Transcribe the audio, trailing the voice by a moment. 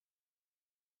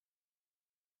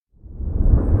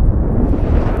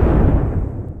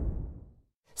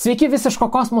Sveiki visiško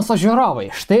kosmoso žiūrovai,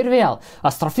 štai ir vėl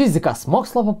astrofizikas,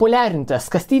 mokslo populiarintojas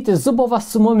Kastytis Zubovas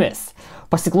su mumis.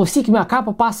 Pasiklausykime, ką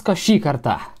papasako šį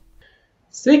kartą.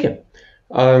 Sveiki.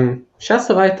 Šią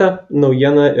savaitę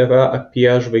naujiena yra apie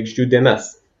žvaigždžių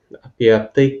dėmes, apie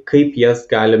tai, kaip jas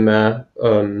galime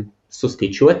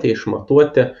suskaičiuoti,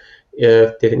 išmatuoti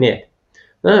ir tyrinėti.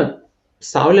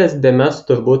 Saulės dėmes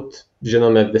turbūt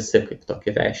žinome visi kaip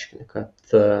tokį reiškinį, kad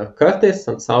kartais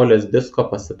ant Saulės disko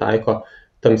pasitaiko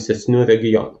tamsesnių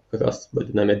regionų, kurios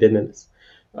vadiname dėmėmis.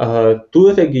 Tų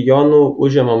regionų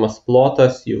užimamas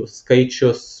plotas, jų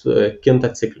skaičius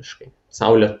kinta cikliškai.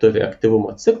 Saulė turi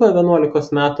aktyvumo ciklą 11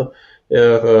 metų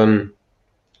ir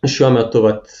šiuo metu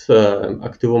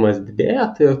aktyvumas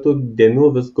didėja, tai ir tų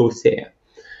dėmių vis gausėja.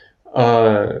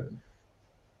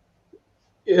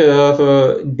 Ir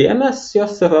dėmės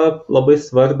jos yra labai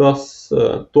svarbios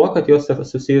tuo, kad jos yra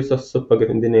susijusios su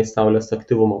pagrindiniais Saulės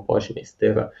aktyvumo požymiais, tai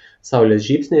yra Saulės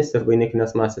žybsniais ir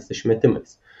vainikinės masės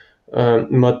išmetimais.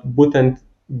 Būtent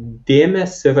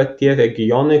dėmės yra tie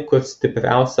regionai, kur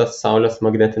stipriausias Saulės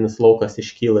magnetinis laukas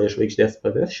iškyla iš žvaigždės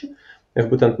paviršių. Ir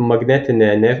būtent magnetinė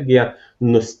energija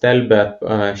nustelbia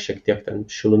šiek tiek ten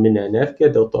šiluminę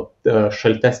energiją, dėl to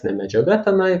šaltesnė medžiaga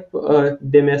tenai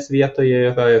dėmės vietoje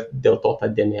yra ir dėl to ta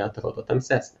dėmė atrodo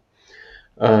tamsesnė.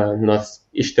 Nors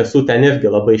iš tiesų ten irgi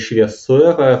labai šviesu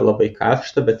yra ir labai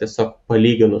karšta, bet tiesiog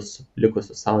palyginus su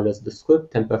likusiu Saulės disku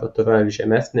temperatūra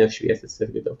žemesnė ir šviesis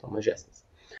irgi dėl to mažesnis.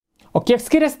 O kiek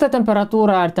skiriasi ta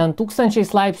temperatūra, ar ten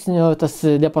 1000 laipsnių tas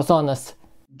diapazonas?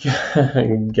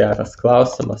 Geras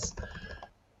klausimas.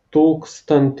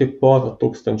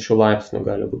 1000–1000 laipsnių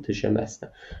gali būti žemesnė.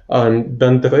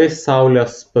 Bendrai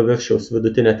Saulės paviršiaus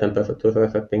vidutinė temperatūra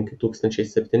yra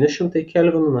 5700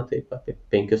 kelvinų, taip apie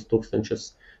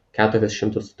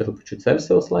 5400 su trupučiu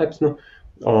Celsijaus laipsnių,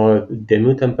 o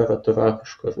dėmių temperatūra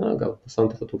kažkur, gal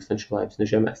 1500 laipsnių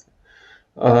žemesnė.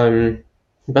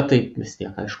 Bet tai vis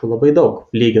tiek, aišku, labai daug,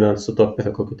 lyginant su to,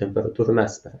 prie kokių temperatūrų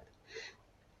mes perėmėme.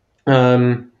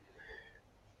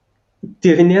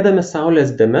 Tyrinėdami Saulės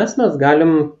dėmes mes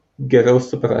galim geriau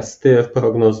suprasti ir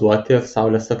prognozuoti ir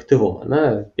Saulės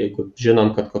aktyvumą. Jeigu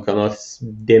žinom, kad kokia nors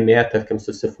dėmė, tarkim,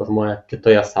 susiformuoja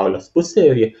kitoje Saulės pusėje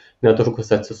ir ji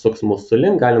netrukus atsisuks mūsų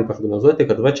link, galim prognozuoti,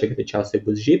 kad čia greičiausiai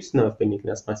bus žybsnio ar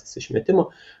vainikinės masės išmetimo.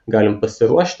 Galim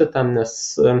pasiruošti tam,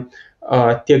 nes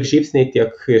tiek žybsniai, tiek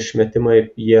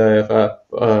išmetimai jie yra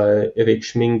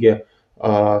reikšmingi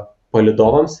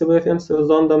palydovams įvairiems ir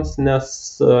zondams, nes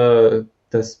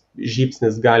tas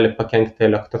žybsnis gali pakenkti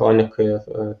elektronikai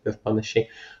ir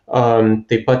panašiai.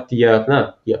 Taip pat jie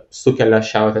sukelia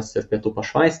šiaurės ir pietų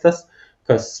pašvaistes,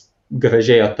 kas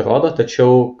gražiai atrodo,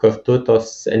 tačiau kartu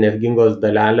tos energingos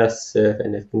dalelės ir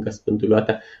energinga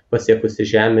spinduliuotė pasiekusi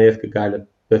Žemę irgi gali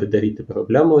pridaryti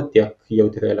problemų, tiek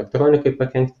jautriai elektronikai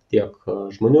pakenkti, tiek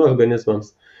žmonių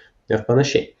organizmams ir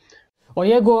panašiai. O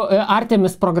jeigu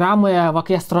Artemis programoje,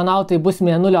 kai astronautai bus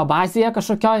Mėnulio bazėje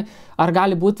kažkokioj, ar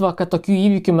gali būti, kad tokių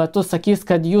įvykių metu sakys,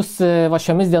 kad jūs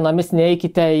šiomis dienomis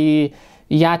neeikite į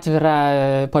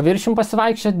atvirą paviršium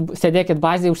pasivaikščioti, sėdėkit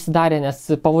bazėje užsidarę, nes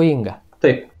pavojinga?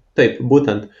 Taip,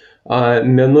 būtent.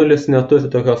 Mėnulis neturi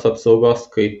tokios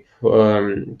apsaugos kaip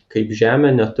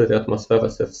Žemė, neturi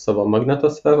atmosferos ir savo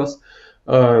magnetosferos.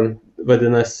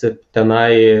 Vadinasi, tenai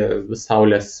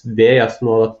Saulės vėjas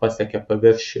nuolat pasiekia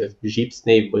paviršių ir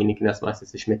žybsniai, vainikinės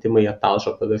masės išmetimai jie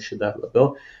talžo paviršių dar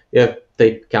labiau ir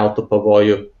taip keltų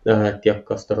pavojų tiek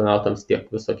astronautams, tiek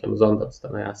visokiems zondams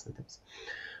tenai esantiems.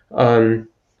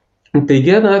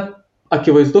 Taigi,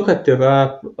 akivaizdu, kad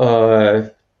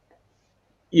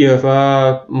yra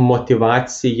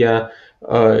motyvacija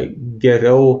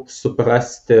geriau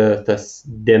suprasti tas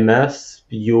dėmes,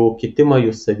 jų kitimą,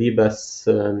 jų savybės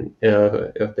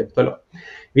ir taip toliau.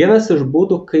 Vienas iš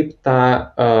būdų, kaip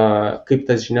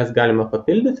tas žinias galima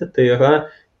papildyti, tai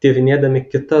yra tyrinėdami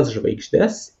kitas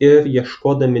žvaigždės ir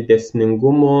ieškodami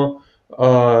dėsningumų,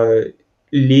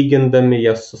 lygindami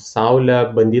jas su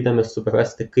Saule, bandydami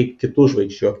suprasti, kaip kitų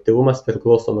žvaigždžių aktyvumas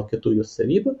priklauso nuo kitų jų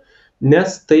savybių,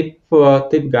 nes taip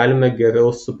galime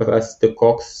geriau suprasti,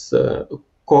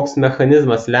 koks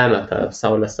mechanizmas lemia tą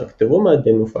Saulės aktyvumą,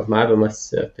 dėmių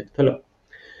formavimas ir taip toliau.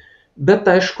 Bet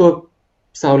aišku,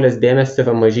 Saulės dėmės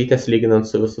yra mažytės lyginant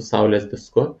su visu Saulės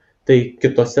disku, tai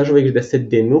kitose žvaigždėse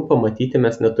dėmių pamatyti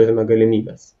mes neturime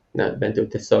galimybės, bent jau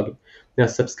tiesiogiai.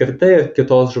 Nes apskritai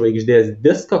kitos žvaigždės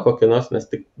diską, kokį nors mes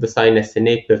tik visai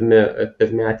neseniai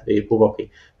pirmi atvejai buvo, kai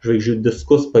žvaigždžių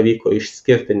diskus pavyko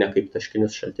išskirti ne kaip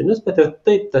taškinius šaltinius, bet ir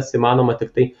taip tas įmanoma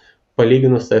tik tai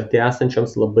palyginus arti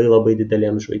esančioms labai labai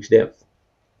didelėms žvaigždėms.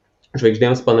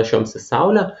 Žvaigždėms panašioms į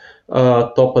Saulę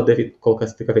to padaryti kol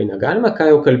kas tikrai negalime, ką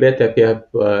jau kalbėti apie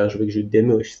žvaigždžių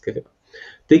dėmių išskirimą.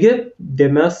 Taigi,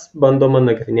 dėmes bandoma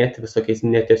nagrinėti visokiais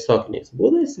netiesioginiais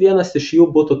būdais. Vienas iš jų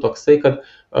būtų toksai, kad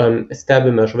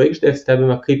stebime žvaigždę ir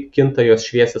stebime, kaip kinta jos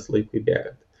šviesis laikui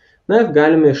bėgant. Na ir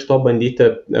galime iš to bandyti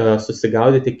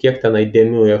susigaudyti, kiek tenai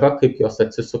dėmių yra, kaip jos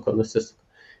atsisuka, nusisuka.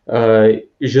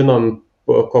 Žinom,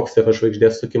 koks yra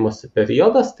žvaigždės sukimosi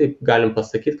periodas, tai galim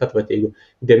pasakyti, kad jeigu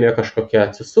dėmė kažkokia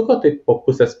atsisuko, tai po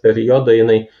pusės periodo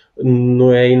jinai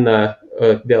nueina,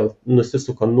 vėl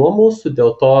nusisuka nuo mūsų,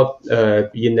 dėl to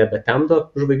ji nebetemdo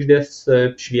žvaigždės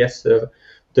šviesą ir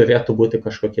turėtų būti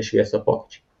kažkokie šviesio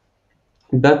pokyčiai.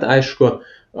 Bet aišku,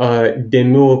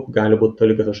 dėmių gali būti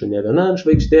toli gražu ne viena ant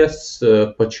žvaigždės,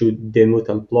 pačių dėmių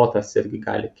ten plotas irgi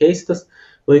gali keistis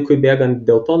laikui bėgant,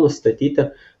 dėl to nustatyti,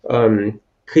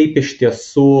 kaip iš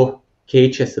tiesų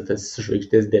keičiasi tas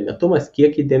žvaigždės dėmėtumas,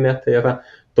 kiek įdėmėta yra,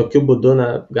 tokiu būdu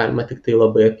galima tik tai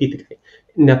labai apytikriai.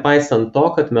 Nepaisant to,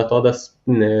 kad metodas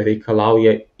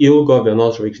reikalauja ilgo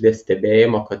vienos žvaigždės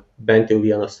stebėjimo, kad bent jau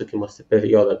vieną sukimosi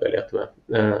periodą galėtume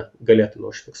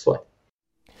užfiksuoti.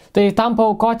 Tai tam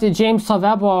paaukoti Jameso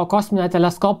Webbo kosminio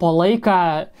teleskopo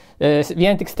laiką,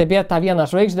 vien tik stebėti tą vieną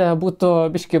žvaigždę, būtų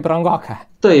biški brangoka.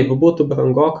 Taip, būtų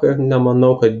brangoka ir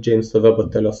nemanau, kad Jameso Webbo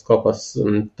teleskopas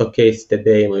tokiais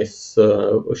stebėjimais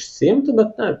užsiimtų,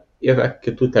 bet yra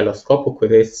kitų teleskopų,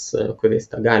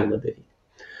 kuriais tą galima daryti.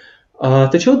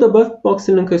 Tačiau dabar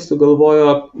mokslininkai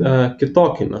sugalvojo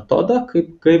kitokį metodą,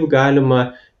 kaip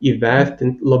galima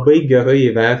labai gerai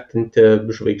įvertinti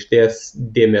žvaigždės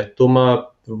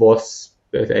dėmėtumą vos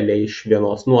realiai iš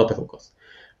vienos nuotraukos.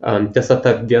 Tiesa,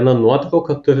 ta viena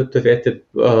nuotrauka turi turėti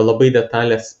labai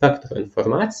detalę spektro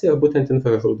informaciją, būtent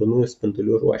infraraudonųjų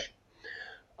spindulių ruožę.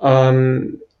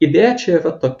 Idėja čia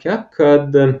yra tokia,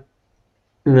 kad,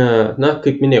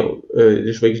 kaip minėjau,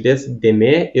 žvaigždės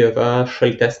dėmė yra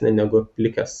šaltesnė negu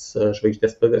plikęs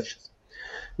žvaigždės paviršius.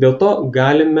 Dėl to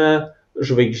galime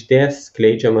žvaigždės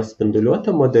skleidžiamą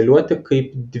spinduliuotę modeliuoti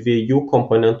kaip dviejų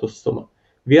komponentų sumą.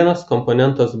 Vienas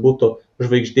komponentas būtų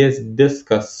žvaigždės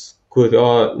diskas,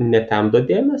 kurio netemdo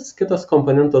dėmės, kitas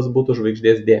komponentas būtų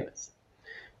žvaigždės dėmės.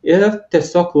 Ir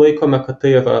tiesiog laikome, kad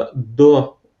tai yra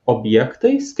du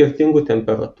objektai skirtingų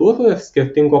temperatūrų ir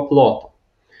skirtingo ploto.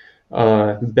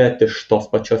 Bet iš tos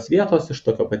pačios vietos, iš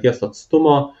tokio paties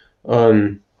atstumo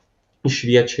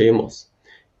šviečia į mus.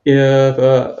 Ir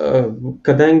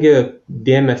kadangi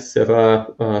dėmės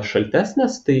yra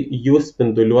šaltesnės, tai jų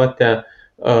spinduliuotė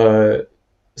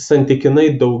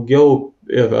santykinai daugiau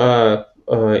yra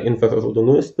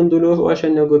infraraudonųjų spindulių ruožė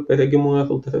negu regimųjų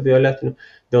ir ultravioletinių.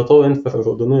 Dėl to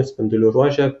infraraudonųjų spindulių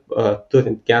ruožė,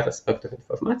 turint gerą spektro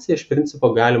informaciją, iš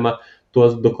principo galima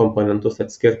tuos du komponentus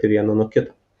atskirti vieną nuo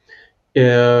kito.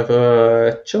 Ir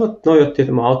čia naujo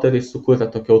tyrimo autoriai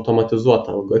sukūrė tokį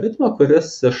automatizuotą algoritmą,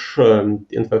 kuris iš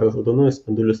infraraudonųjų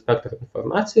spindulių spektro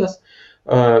informacijos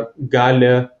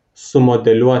gali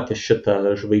sumodeliuoti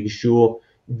šitą žvaigždžių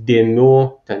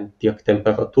dėmių, tiek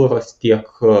temperatūros, tiek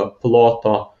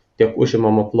ploto, tiek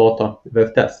užimamo ploto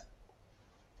vertes.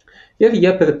 Ir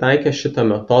jie pritaikė šitą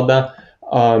metodą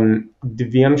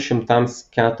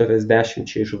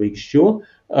 240 žvaigždžių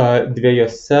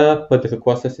dviejose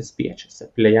padrikuosiuose spiečiuose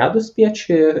 – Plejadų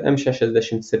spiečiai ir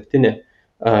M67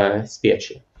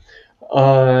 spiečiai.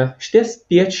 Šitie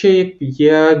spiečiai,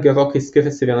 jie gerokai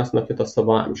skiriasi vienas nuo kito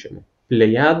savo amžiumi.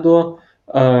 Plejadų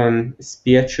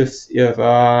spiečius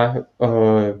yra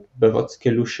berods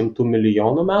kelių šimtų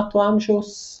milijonų metų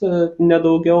amžiaus,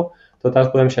 nedaugiau, tuo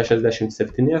tarpu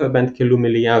M67 yra bent kelių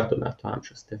milijardų metų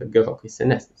amžiaus, tai yra gerokai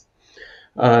senesnis.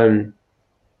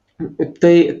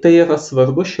 Tai yra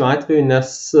svarbu šiuo atveju, nes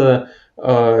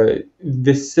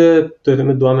visi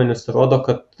turimi duomenys rodo,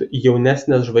 kad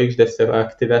jaunesnės žvaigždės yra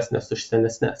aktyvesnės už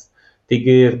senesnės.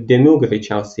 Taigi ir dėmių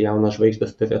greičiausiai jaunas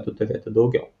žvaigždės turėtų turėti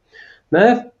daugiau. Na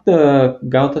ir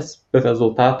gautas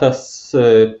rezultatas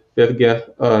irgi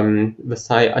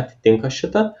visai atitinka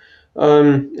šitą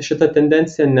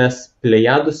tendenciją, nes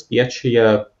Plejadų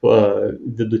spiečiuje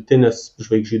vidutinis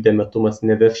žvaigždžių dėmėtumas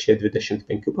neviršė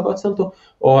 25%,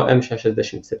 o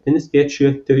M67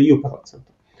 spiečiuje 3%.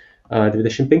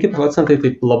 25%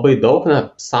 tai labai daug,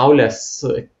 Saulės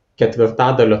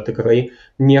ketvirtadalio tikrai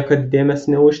niekad dėmės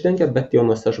neuždengia, bet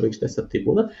jaunose žvaigždėse tai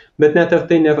būna. Bet net ir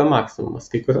tai nėra maksimumas.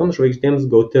 Kai kurioms žvaigždėms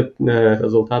gauti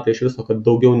rezultatai iš viso, kad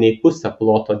daugiau nei pusę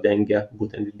ploto dengia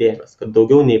būtent dėmės, kad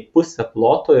daugiau nei pusę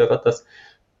ploto yra tas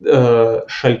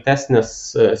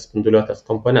šaltesnis spinduliuotės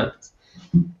komponentas.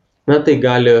 Tai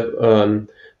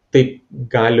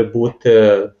gali būti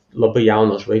labai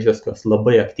jaunos žvaigždės, kurios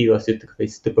labai aktyvios ir tikrai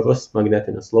stiprus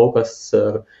magnetinis laukas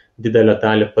ir didelę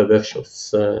dalį paviršiaus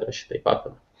šitaip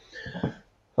apima.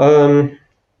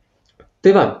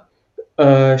 Tai va,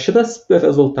 Šitas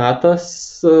rezultatas,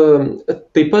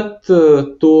 taip pat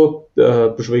tų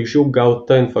žvaigždžių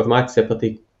gauta informacija apie tai,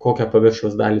 kokią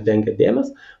paviršiaus dalį dengia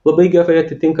dėmės, labai gerai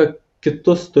atitinka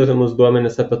kitus turimus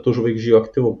duomenis apie tų žvaigždžių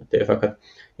aktyvumą. Tai yra, kad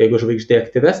jeigu žvaigždė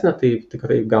aktyvesnė, tai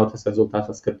tikrai gautas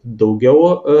rezultatas, kad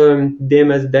daugiau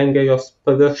dėmės dengia jos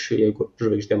paviršių, jeigu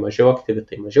žvaigždė mažiau aktyvi,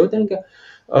 tai mažiau dengia.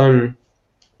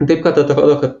 Taip, kad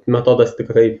atrodo, kad metodas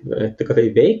tikrai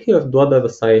veikia ir duoda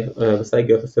visai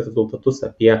gerus rezultatus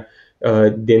apie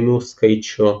dėmių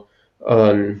skaičių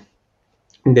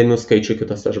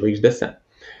kitose žvaigždėse.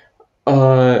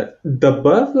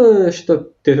 Dabar šito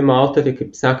tyrimo autoriai,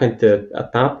 kaip sekantį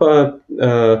etapą,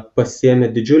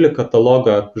 pasiėmė didžiulį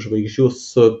katalogą žvaigždžių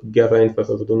su gera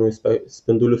infraraudonųjų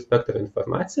spindulių spektro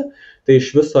informacija, tai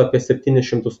iš viso apie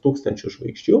 700 000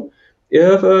 žvaigždžių,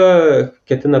 ir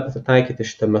ketina pritaikyti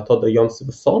šitą metodą joms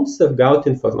visoms ir gauti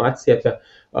informaciją apie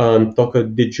tokio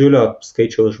didžiulio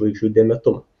skaičiaus žvaigždžių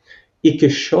dėmėtumą.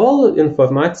 Iki šiol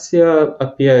informacija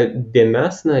apie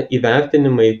dėmes,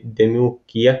 įvertinimai dėmių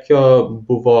kiekio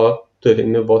buvo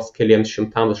turimi vos keliems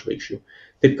šimtams žvaigždžių.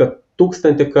 Taip, kad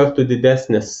 1000 kartų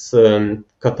didesnis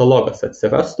katalogas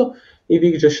atsirastų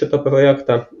įvykdžius šitą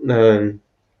projektą,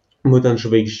 būtent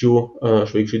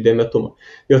žvaigždžių dėmėtumą.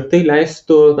 Ir tai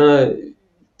leistų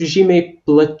žymiai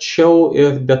plačiau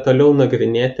ir detaliau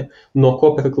nagrinėti, nuo ko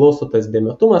priklauso tas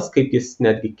dėmėtumas, kaip jis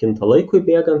netgi kinta laikui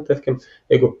bėgant, tarkim,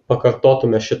 jeigu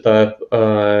pakartotume šitą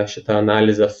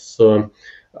analizę su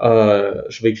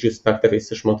žvaigždžių spektrais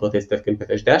išmatuotais, tarkim,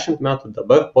 prieš 10 metų,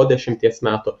 dabar po 10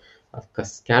 metų, ar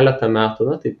kas keletą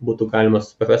metų, tai būtų galima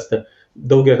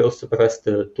daug geriau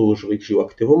suprasti tų žvaigždžių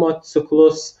aktyvumo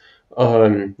ciklus,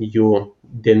 jų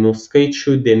dėmių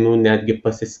skaičių, dėmių netgi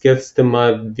pasiskirstimą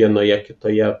vienoje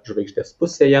kitoje žvaigždės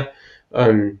pusėje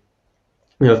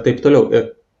ir taip toliau.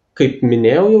 Ir kaip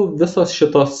minėjau, jau visos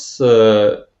šitos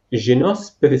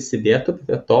žinios prisidėtų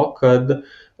prie to, kad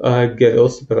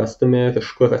geriau suprastume,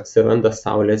 iš kur atsiranda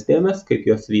Saulės dėmės, kaip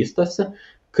jos vystosi,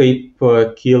 kaip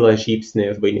kyla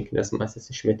žybsniai ir vainikinės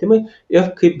masės išmetimai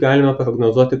ir kaip galime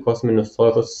prognozuoti kosminius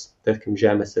orus, tarkim,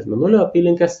 Žemės ir Mėnulio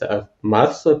apylinkėse, ar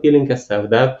Marso apylinkėse, ar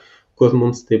dar, kur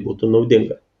mums tai būtų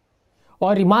naudinga. O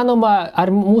ar įmanoma,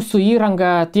 ar mūsų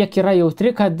įranga tiek yra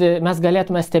jautri, kad mes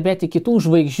galėtume stebėti kitų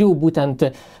žvaigždžių, būtent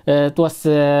tuos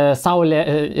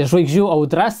žvaigždžių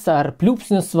audras ar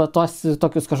pliūpsnius,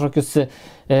 tokius kažkokius,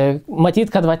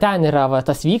 matyt, kad ten yra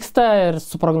tas vyksta ir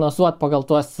suprognozuoti pagal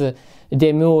tuos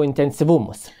dėmių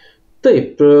intensyvumus?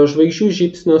 Taip, žvaigždžių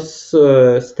žybsnius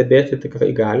stebėti tikrai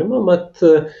galima, mat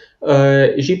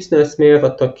žybsnio esmė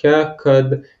yra tokia,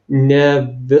 kad ne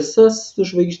visas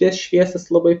žvaigždės šviesis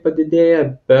labai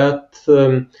padidėja, bet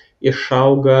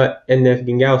išauga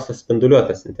energingiausias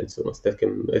spinduliuotės intensyvumas,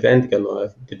 tarkim, rentgeno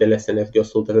didelės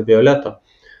energijos ultravioleto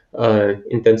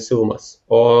intensyvumas.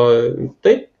 O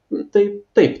taip,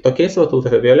 tokiais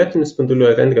ultravioletinių spindulių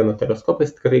ir rentgeno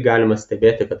teleskopais tikrai galima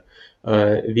stebėti, kad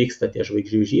vyksta tie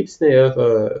žvaigždžių žybsniai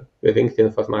ir rinkti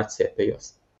informaciją apie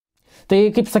juos. Tai,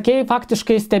 kaip sakėjai,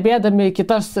 faktiškai stebėdami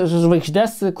kitas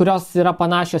žvaigždės, kurios yra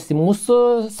panašios į mūsų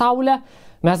Saulę,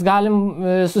 mes galim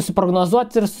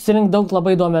susiprognozuoti ir susirinkti daug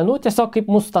labai duomenų, tiesiog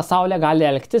kaip mūsų ta Saulė gali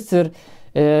elgtis ir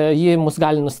ji mus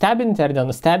gali nustebinti ar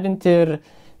nenustebinti ir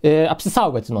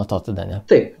apsisaugoti nuo to tada, ne?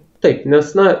 Taip,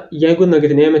 nes jeigu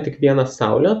nagrinėjame tik vieną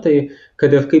Saulę, tai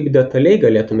kad ir kaip detaliai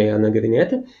galėtume ją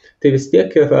nagrinėti, tai vis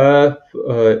tiek yra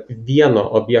vieno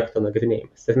objekto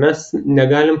nagrinėjimas. Ir mes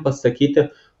negalim pasakyti,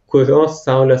 kurios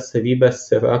Saulės savybės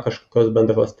yra kažkokios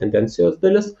bendros tendencijos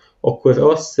dalis, o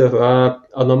kurios yra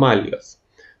anomalijos.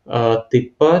 Taip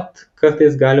pat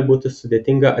kartais gali būti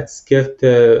sudėtinga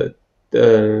atskirti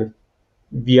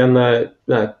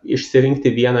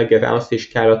išsirinkti vieną geriausią iš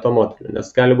keleto modelių,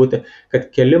 nes gali būti,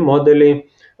 kad keli modeliai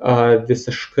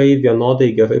visiškai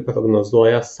vienodai gerai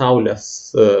prognozuoja Saulės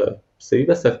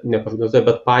savybės, ar neprognozuoja,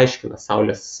 bet paaiškina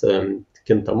Saulės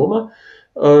kintamumą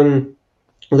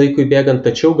laikui bėgant,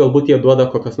 tačiau galbūt jie duoda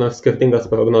kokios nors skirtingas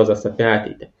prognozes apie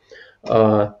ateitį.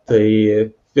 Tai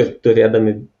ir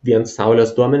turėdami vien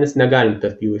Saulės duomenis negalim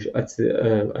tarp jų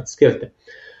atskirti.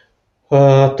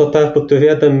 Tuo tarpu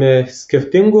turėdami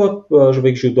skirtingų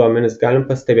žvaigždžių duomenis galim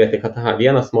pastebėti, kad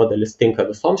vienas modelis tinka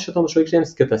visoms šitoms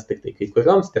žvaigždėms, kitas tik tai kai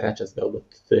kurioms, trečias galbūt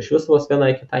iš viso vos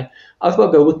vienai kitai, arba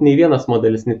galbūt nei vienas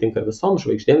modelis netinka visoms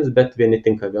žvaigždėms, bet vieni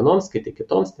tinka vienoms, kiti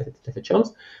kitoms,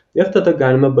 trečioms, ir tada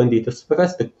galime bandyti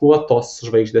suprasti, kuo tos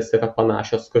žvaigždės yra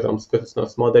panašios, kurioms kuris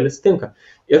nors modelis tinka,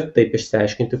 ir taip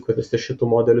išsiaiškinti, kuris iš šitų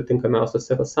modelių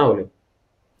tinkamiausias yra Saulei.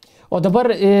 O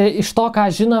dabar iš to, ką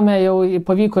žinome, jau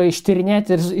pavyko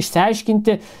ištyrinėti ir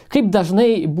išsiaiškinti, kaip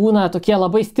dažnai būna tokie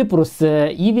labai stiprus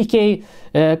įvykiai,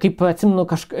 kaip atsimenu,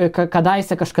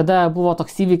 kažkada buvo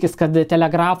toks įvykis, kad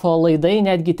telegrafo laidai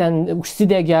netgi ten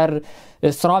užsidegė ar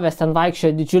srovės ten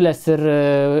vaikščiojo didžiulės ir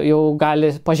jau gali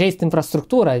pažeisti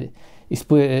infrastruktūrą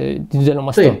dideliu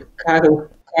mastu. Taip,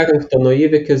 Carringtono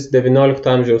įvykis 19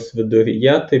 amžiaus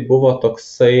viduryje, tai buvo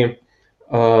toksai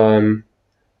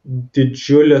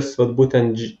didžiulis,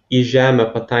 būtent į Žemę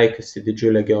pataikiusi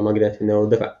didžiulė geomagnetinė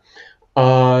audra.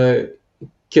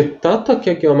 Kita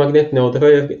tokia geomagnetinė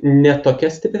audra ne tokia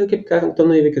stipri kaip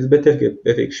Carringtono įvykis, bet irgi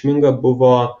reikšminga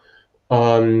buvo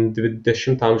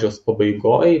 20 amžiaus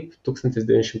pabaigoje,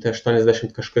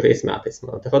 1980 kažkuriais metais,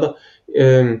 man atrodo.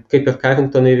 Kaip ir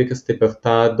Carringtono įvykis, taip ir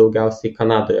tą daugiausiai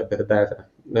Kanadoje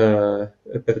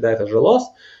pridarė žalos.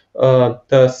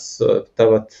 Ta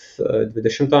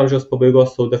 20 amžiaus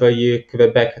pabaigos audra jį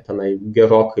Kvebeke tenai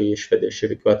gerokai išvedė iš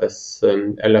rikiuotės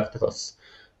elektros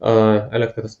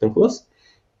tinklus.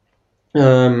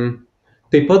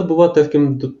 Taip pat buvo,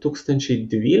 tarkim,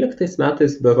 2012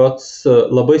 metais berods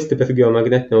labai stipri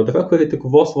geomagnetinė audra, kuri tik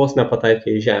vos nepataikė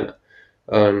į Žemę.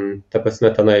 Ta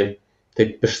prasme, tenai,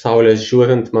 taip iš Saulės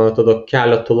žiūrint, man atrodo,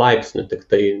 keletų laipsnių, tik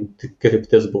tai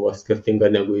kryptis buvo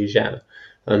skirtinga negu į Žemę.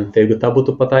 Tai jeigu ta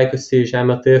būtų pataikiusi į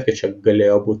Žemę, tai irgi čia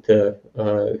galėjo būti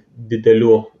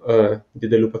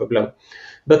didelių problemų.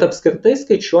 Bet apskritai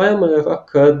skaičiuojama yra,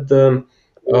 kad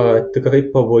tikrai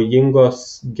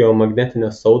pavojingos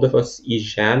geomagnetinės audros į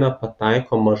Žemę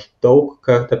pataiko maždaug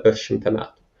kartą per 100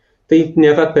 metų. Tai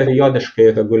nėra periodiškai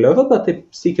reguliaru, bet taip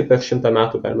sykį per 100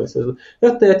 metų galima įsivaizduoti.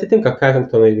 Ir tai atitinka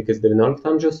Carringtono įvykis 19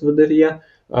 amžiaus viduryje,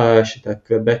 šitą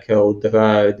Kvebeke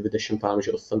audra 20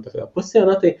 amžiaus antroje pusėje.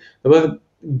 Na, tai dabar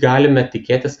galime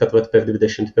tikėtis, kad per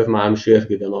 21 amžių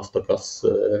irgi vienos tokios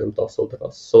rimtos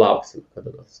audros sulauksime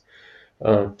kada nors.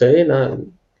 Tai,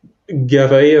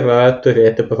 gerai yra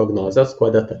turėti prognozes kuo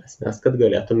detalesnės, kad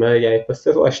galėtume jai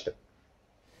pasiruošti.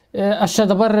 Aš čia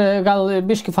dabar gal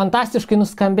biški fantastiškai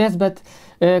nuskambės, bet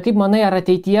kaip manai, ar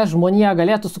ateityje žmonija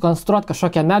galėtų sukonstruoti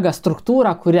kažkokią mega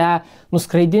struktūrą, kurią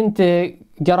nuskraidinti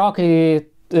gerokai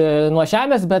nuo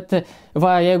Žemės, bet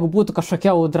jeigu būtų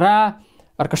kažkokia audra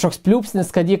ar kažkoks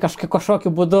pliūpsnis, kad jį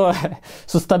kažkokiu būdu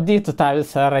sustabdytų tą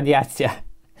visą radiaciją?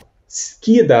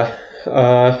 Skydą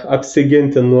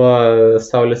apsiginti nuo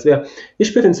Saulės vėjo. Iš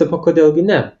principo, kodėlgi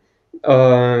ne?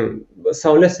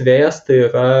 Saulės vėjas tai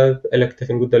yra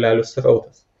elektringų dalelių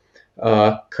srautas.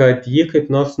 Kad jį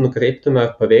kaip nors nukreiptume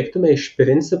ar paveiktume, iš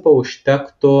principo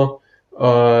užtektų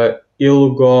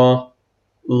ilgo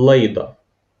laido.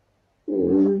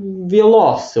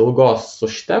 Vielos ilgos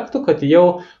užtektų, kad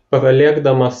jau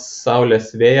paralėkdamas Saulės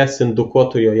vėjas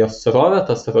indukuotų joje srovę,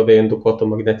 tas srovė indukuotų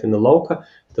magnetinį lauką,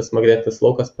 tas magnetinis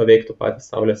laukas paveiktų patį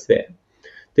Saulės vėją.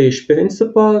 Tai iš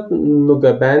principo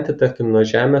nugabenti, tarkim, nuo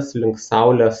Žemės link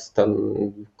Saulės ten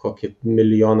kokį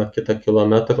milijoną kitą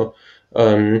kilometrų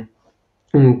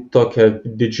tokią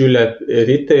didžiulę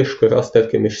ritę, iš kurios,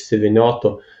 tarkim,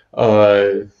 išsiviniotų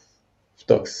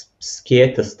toks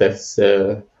skėtis tarsi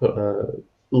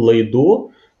laidų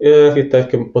ir,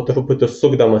 tarkim, po truputį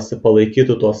sukdamasi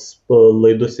palaikytų tos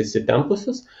laidus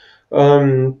įsitempusius.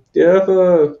 Ir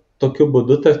tokiu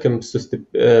būdu, tarkim,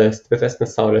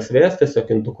 stipresnis Saulės vėjas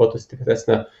tiesiog indukuotų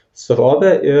stipresnę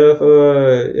srovę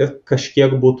ir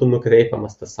kažkiek būtų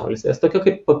nukreipiamas tas Saulės vėjas. Tokia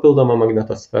kaip papildoma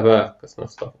magnetosfera, kas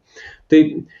nors tokio. Tai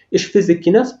iš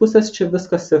fizikinės pusės čia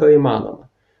viskas yra įmanoma.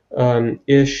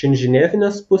 Iš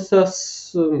inžinerinės pusės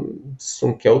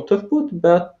sunkiau turbūt,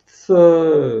 bet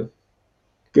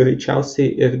greičiausiai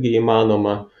irgi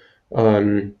įmanoma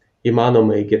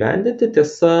įgyvendinti.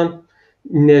 Tiesa,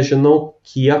 nežinau,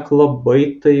 kiek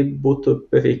labai tai būtų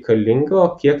reikalinga,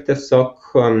 o kiek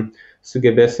tiesiog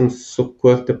sugebėsim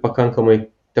sukurti pakankamai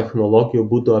technologijų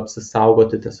būdų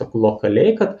apsisaugoti tiesiog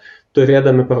lokaliai, kad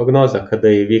turėdami prognozę,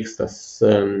 kada įvyks tas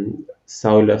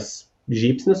Saulės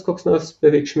žybsnis koks nors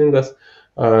reikšmingas,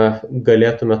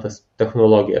 galėtume tas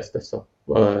technologijas tiesiog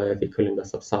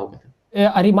reikalingas apsaugoti.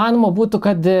 Ar įmanoma būtų,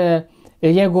 kad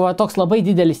jeigu toks labai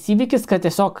didelis įvykis, kad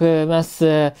tiesiog mes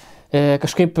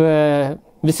kažkaip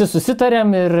visi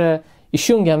susitarėm ir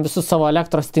išjungiam visus savo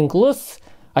elektros tinklus,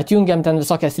 atjungiam ten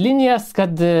visokias linijas,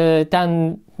 kad ten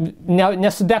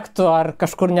nesudegtų ar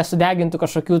kažkur nesudegintų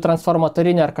kažkokių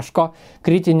transformatorinių ar kažko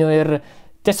kritinių ir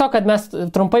tiesiog, kad mes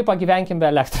trumpai pagyvenkim be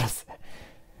elektros.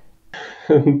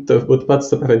 Turbūt pats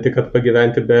supranti, kad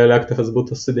pagyventi be elektros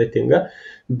būtų sudėtinga,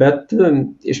 bet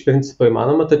iš principo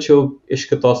įmanoma, tačiau iš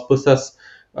kitos pusės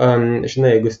Žinai,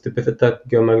 jeigu stipri ta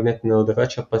geomagnetinė audra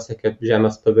čia pasiekia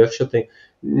Žemės paviršių, tai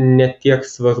net tiek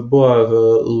svarbu, ar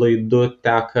laidu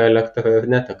teka elektra ar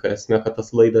neteka. Esmė, kad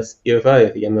tas laidas yra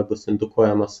ir jame bus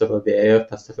indukuojama srovė ir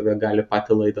ta srovė gali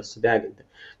patį laidą sudeginti.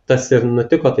 Tas ir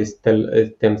nutiko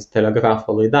tiems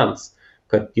telegrafo laidams,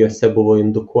 kad juose buvo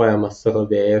indukuojama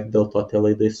srovė ir dėl to tie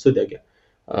laidai sudegė.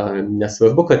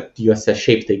 Nesvarbu, kad juose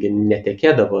šiaip taigi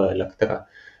netekėdavo elektra.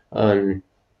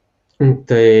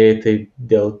 Tai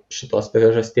dėl šitos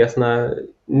priežasties,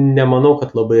 nemanau,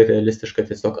 kad labai realistiška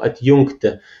tiesiog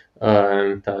atjungti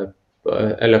tą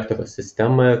elektros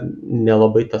sistemą ir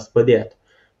nelabai tas padėtų.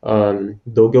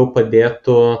 Daugiau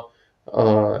padėtų,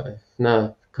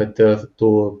 kad ir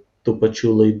tų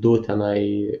pačių laidų tenai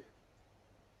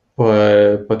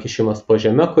pakišimas po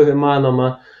žeme, kur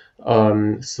įmanoma,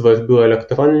 svarbių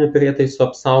elektroninių prietaisų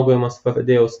apsaugojimas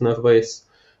Faradėjaus narvais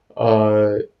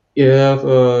ir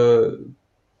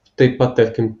taip pat,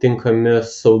 tarkim, tinkami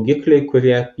saugikliai,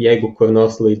 kurie, jeigu kur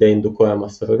nors laide indukuojama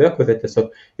srovė, kurie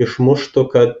tiesiog išmuštų,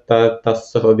 kad ta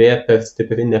srovė per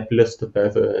stipri neplistų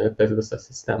per visą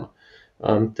sistemą.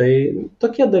 Tai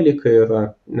tokie dalykai yra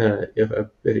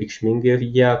reikšmingi ir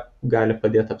jie gali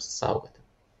padėti apsisaugoti.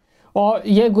 O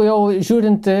jeigu jau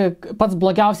žiūrint pats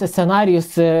blogiausias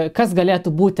scenarijus, kas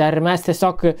galėtų būti? Ar mes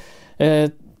tiesiog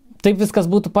taip viskas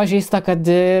būtų pažeista, kad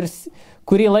ir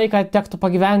kurį laiką tektų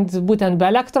pagyventi būtent be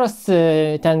elektros,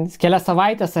 ten kelias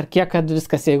savaitės ar kiek, kad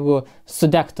viskas jeigu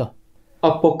sudegtų?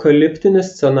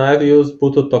 Apokaliptinis scenarijus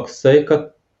būtų toksai,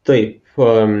 kad taip,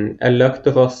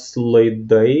 elektros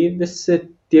laidai, visi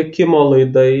tiekimo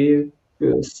laidai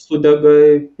sudega,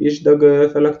 išdega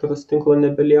ir elektros tinklo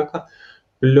nebelieka.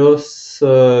 Plius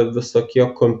visokie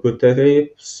kompiuteriai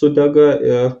sudega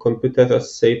ir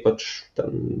kompiuteriuose ypač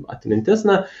atmintis.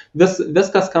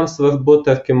 Viskas, kam svarbu,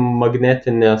 tarkim,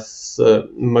 magnetinis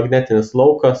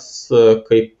laukas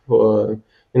kaip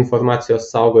informacijos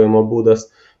saugojimo būdas,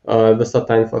 visa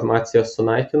ta informacija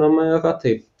sunaikinama yra,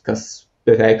 tai kas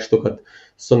reikštų, kad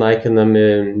sunaikinami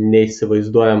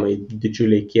neįsivaizduojamai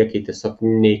didžiuliai kiekiai tiesiog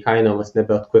neįkainojamas,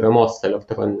 nebeatkuriamos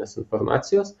elektroninės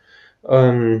informacijos.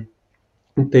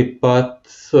 Taip pat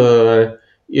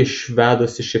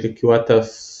išvedus iš rikiuotės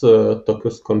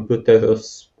tokius kompiuterius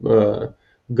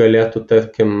galėtų,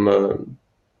 tarkim,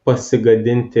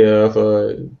 pasigadinti ir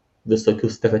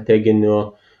visokių strateginių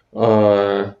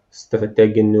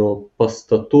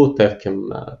pastatų, tarkim,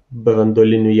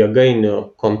 branduolinių jėgainių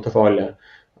kontrolė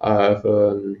ar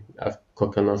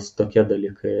kokie nors tokie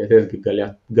dalykai irgi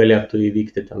galėtų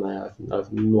įvykti tenai, ar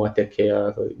nuotėkiai,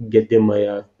 ar gedimai,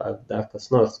 ar dar kas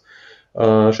nors.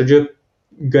 Žodžiu,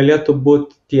 galėtų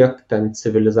būti tiek ten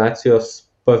civilizacijos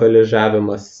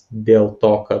paralyžiavimas dėl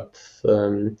to, kad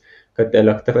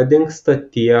elektra dingsta,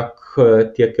 tiek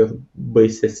ir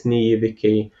baisesni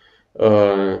įvykiai,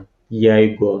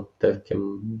 jeigu, tarkim,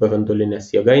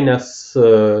 branduolinės jėgainės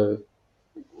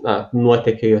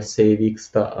nuotėkiai juose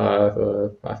įvyksta,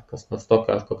 ar kas nors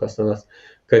tokio, ar kokios nors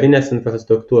karinės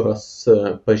infrastruktūros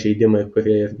pažeidimai,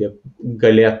 kurie irgi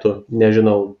galėtų,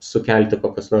 nežinau, sukelti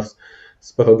kokius nors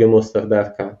sprogimus ar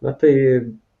dar ką. Tai,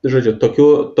 žodžiu,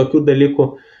 tokių dalykų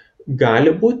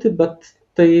gali būti, bet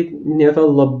tai nėra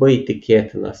labai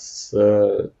tikėtinas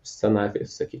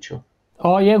scenarijus, sakyčiau.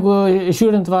 O jeigu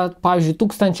žiūrint, pavyzdžiui,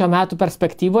 1000 metų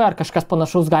perspektyvoje, ar kažkas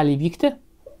panašaus gali įvykti?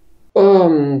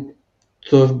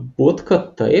 Turbūt,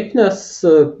 kad taip, nes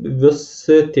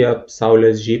visi tie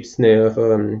saulės žybsniai ir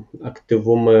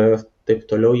aktyvumai ir taip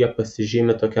toliau, jie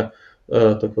pasižymi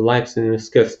tokiu laipsniniu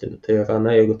skirstiniu. Tai yra,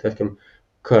 jeigu, tarkim,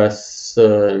 kas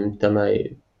tenai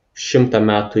 100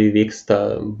 metų įvyksta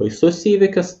baisus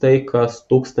įvykis, tai kas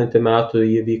 1000 metų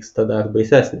įvyksta dar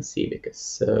baisesnis įvykis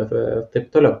ir taip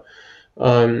toliau.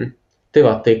 Tai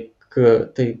va,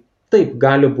 taip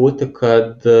gali būti,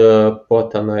 kad po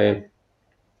tenai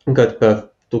kad per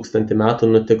 1000 metų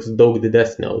nutiks daug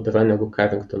didesnė audra negu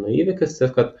Carringtono įvykis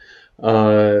ir kad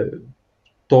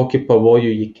tokį pavojų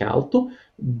jį keltų,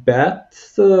 bet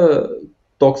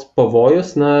toks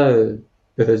pavojus,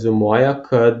 preziumuoja,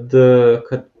 kad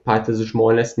patys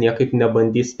žmonės niekaip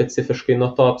nebandys specifiškai nuo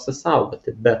to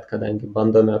apsisaugoti, bet kadangi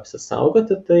bandome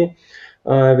apsisaugoti, tai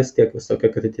vis tiek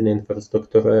visokia kritinė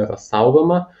infrastruktūra yra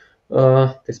saugoma,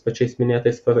 tais pačiais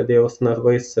minėtais Faradėjaus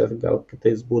narvais ir gal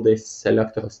kitais būdais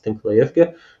elektros tinklai irgi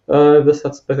vis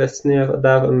atsparesni yra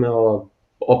daromi,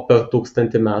 o per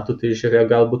 1000 metų, tai žiūrėk,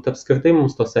 galbūt apskritai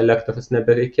mums tos elektros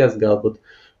nebereikės, galbūt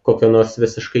kokio nors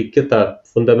visiškai kitą,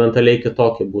 fundamentaliai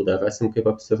kitokį būdą rasim, kaip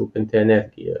apsirūpinti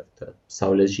energiją.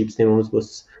 Saulės žybsniai mums bus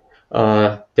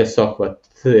tiesiog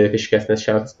ryškesnės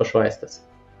šiaurės pašvaistės.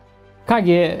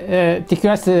 Kągi,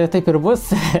 tikiuosi taip ir bus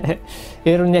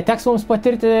ir neteks mums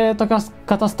patirti tokios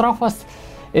katastrofos.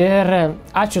 Ir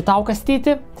ačiū tau,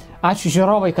 Kastyti, ačiū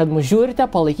žiūrovai, kad mus žiūrite,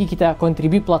 palaikykite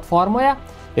Contribui platformoje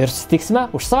ir susitiksime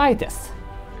už savaitės.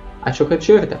 Ačiū, kad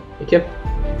žiūrite. Iki.